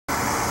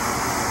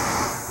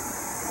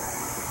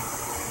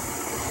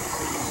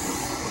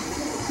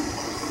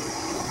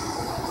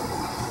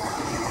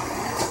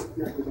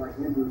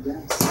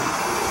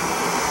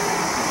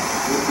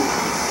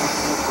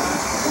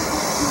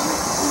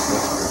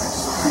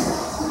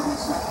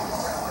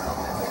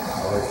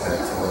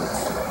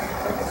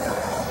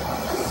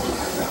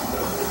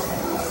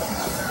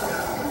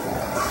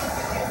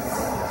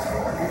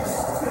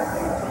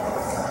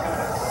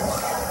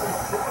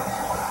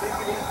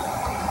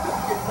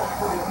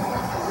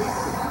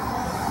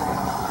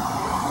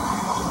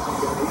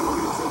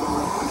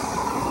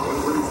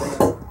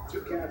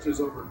Catches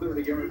over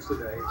 30 yards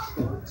today.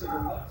 To the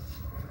left.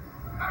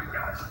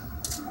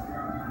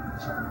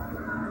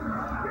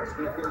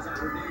 Smith goes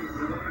underneath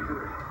with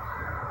injury.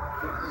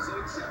 From the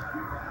zigzag.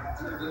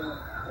 To the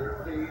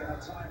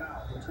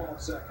timeout for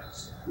 12 seconds.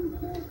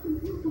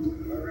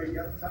 All right, you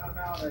got a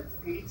timeout. That's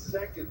 8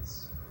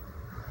 seconds.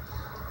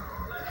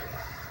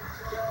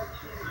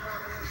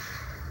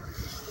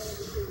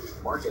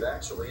 Market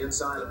actually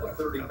inside of the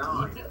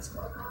 39.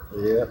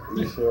 Yep,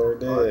 you sure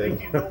did. I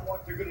think you know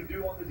what they're going to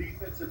do on the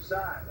defensive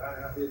side.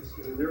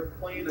 They're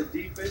playing a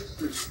defense.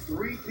 There's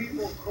 3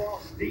 people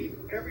across deep,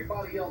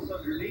 everybody else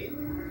underneath.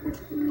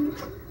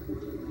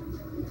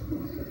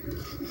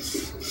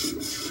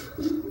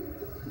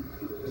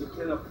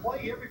 In a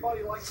play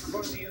everybody likes to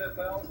run in the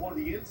NFL, one of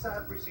the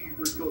inside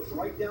receivers goes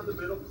right down the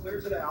middle,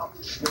 clears it out,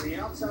 and the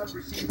outside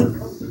receiver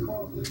comes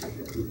across the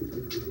field.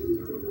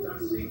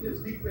 I've seen this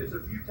defense a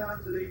few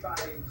times today by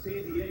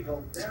San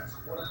Diego. That's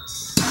what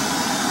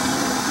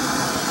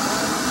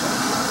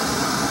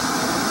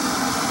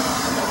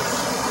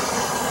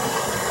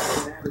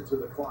added to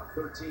the clock,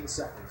 13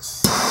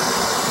 seconds.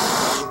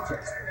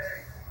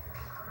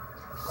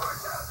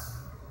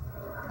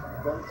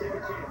 Gonna take a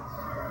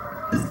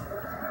chance.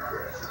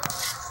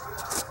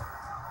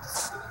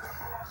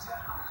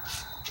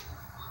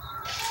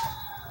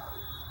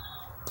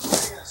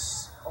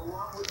 Yes,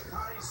 along with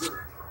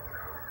Kaiser.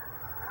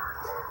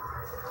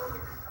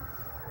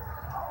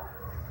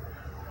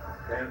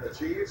 And the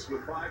Chiefs,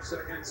 with 5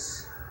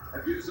 seconds,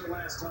 have used their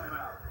last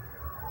timeout.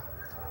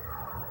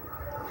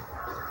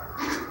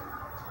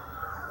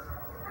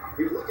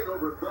 You're looking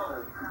over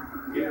though.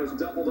 He was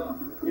doubled up.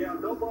 Yeah,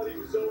 nobody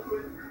was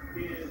open.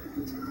 And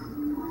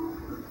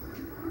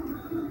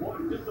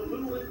just a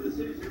little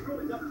indecision.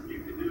 Really nothing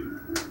you can do.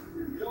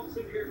 You don't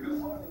sit here and go,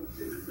 oh, we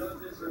should have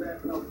done this or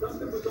that. No,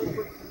 nothing was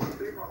open.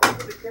 They were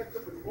hoping to catch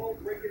up with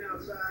 12 breaking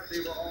outside.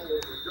 They were all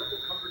over. Double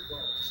covered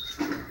ball.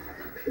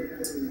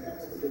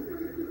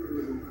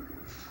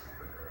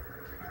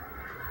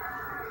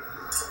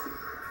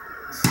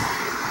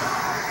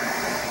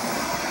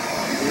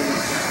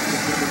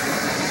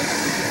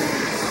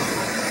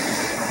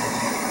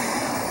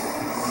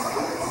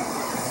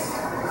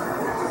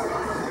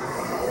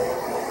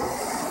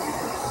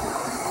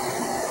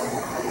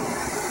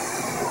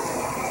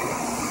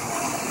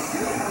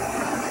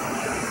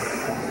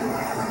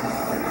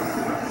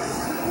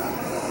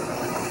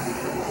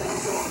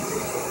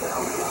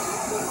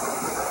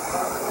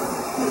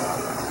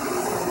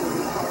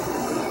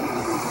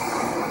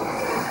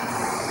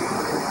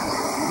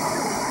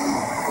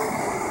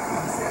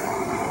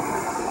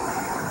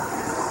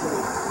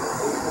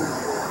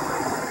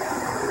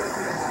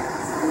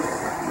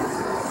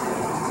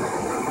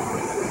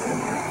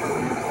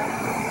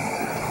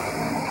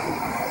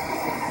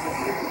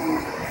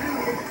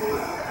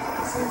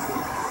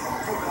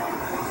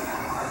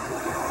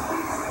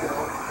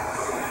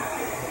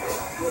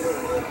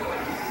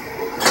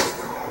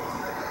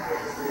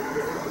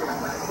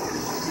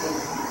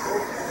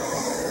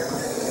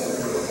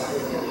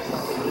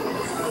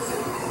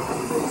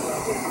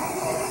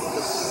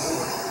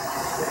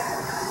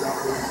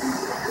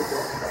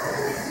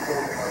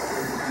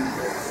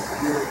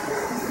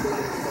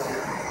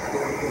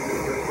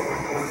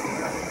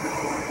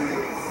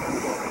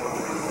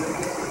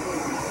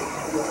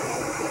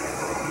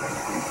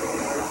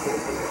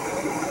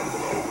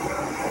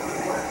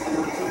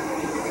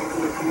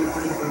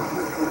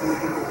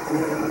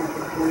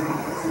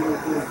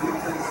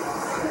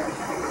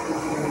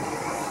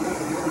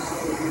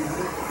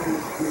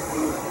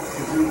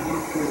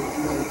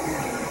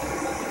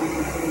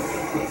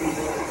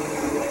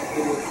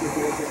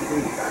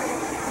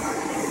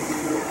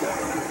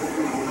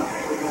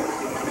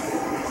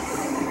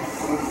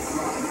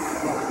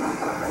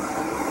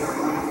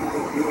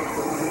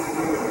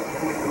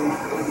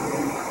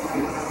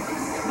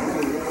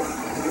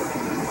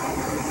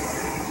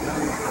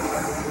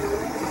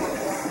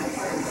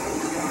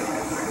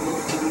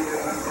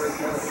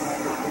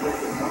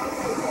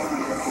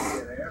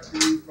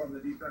 From the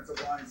defensive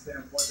line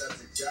standpoint,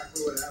 that's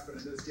exactly what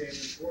happened in this game. And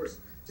of course,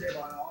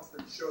 Tavon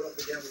Austin showed up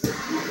again with this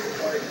beautiful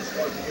play to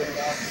start the game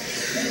out.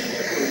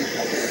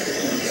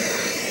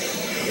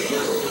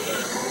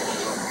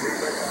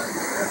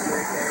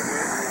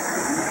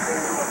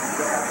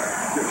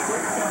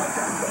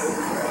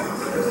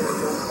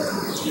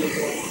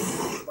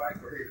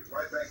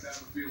 Right back down the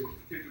field with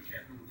the kicker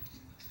can't move.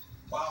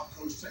 Wow,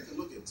 Coach, take a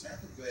look at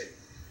Tampa Bay.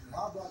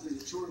 How about the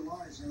Detroit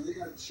Lions? You know, they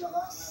got shut out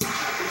last night.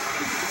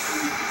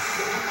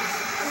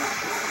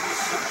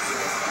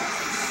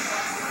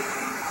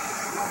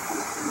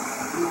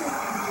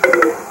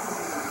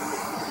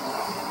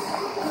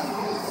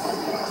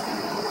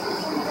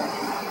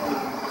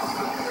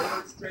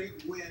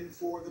 great win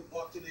for the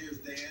Buccaneers,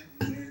 Dan.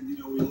 And, you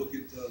know, we look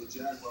at the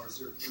Jaguars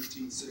here,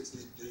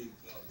 13-6. They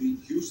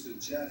beat Houston.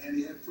 Chad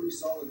Henne had a pretty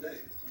solid day.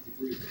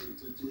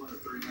 23-32,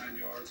 239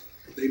 yards.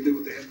 They did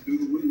what they had to do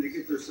to win. They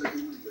get their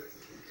second win, Jay.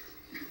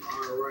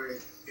 All right.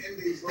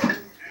 Indy boom,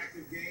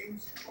 active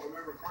games. I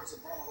remember Carson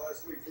Palmer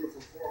last week threw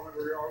for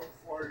 400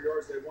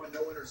 yards. They won,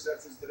 no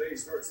interceptions. Today he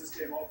starts this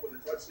game off with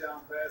a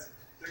touchdown pass.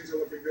 Things are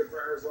looking good for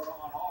Arizona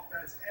on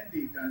offense and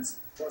defense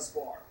thus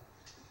far.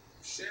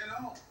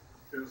 Shannon.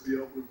 Here's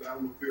the open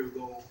battle of field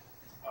goal.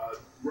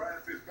 Ryan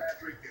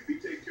Fitzpatrick, if he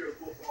takes care of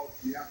football,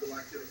 you have to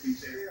like him if he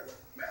takes care of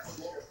it. Matt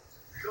McLaurin.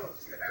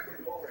 Coach, Matt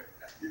McLaurin.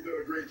 You've done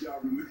a great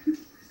job coming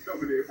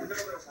in. I know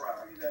they'll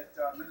probably that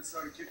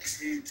Minnesota kicked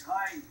the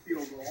game-tying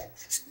field goal.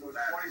 So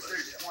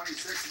it's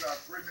 26-26, about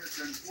 3 minutes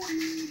and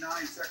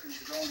 49 seconds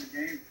to go in the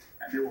game,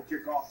 and they will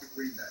kick off to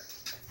Green Bay.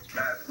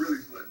 That's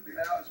really sudden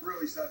death. That was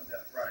really sudden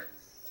death, right?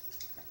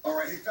 All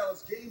right, hey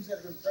fellas, games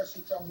that have impressed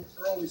you from the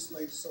early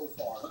slate so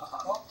far,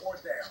 up or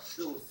down?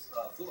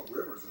 Phillip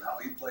Rivers and how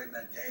he played in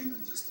that game,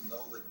 and just to know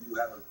that you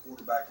have a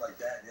quarterback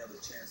like that and you have a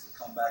chance to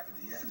come back at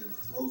the end, and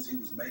the throws he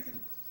was making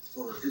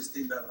for his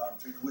team to have an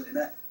opportunity to win. And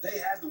that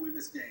they had to win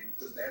this game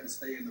because they had to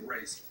stay in the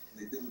race.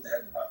 And they did what they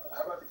had to do.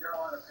 How about the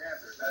Carolina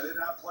Panthers? Now, they did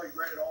not play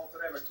great at all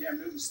today, but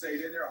Cam Newton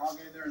stayed in there, hung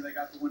in there, and they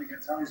got the win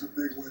against Howard. It was a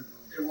big win.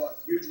 It was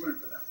a huge win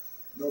for them.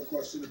 No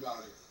question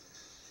about it.